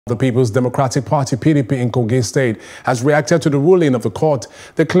The People's Democratic Party PDP in Kogi State has reacted to the ruling of the court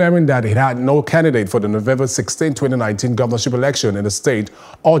declaring that it had no candidate for the November 16, 2019 governorship election in the state,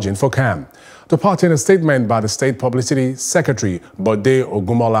 urging for calm. The party, in a statement by the state publicity secretary, Bode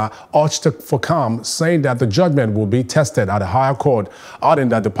Ogumola, urged for calm, saying that the judgment will be tested at a higher court, adding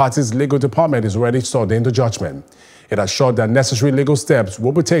that the party's legal department is ready studying the judgment. It assured that necessary legal steps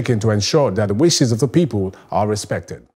will be taken to ensure that the wishes of the people are respected.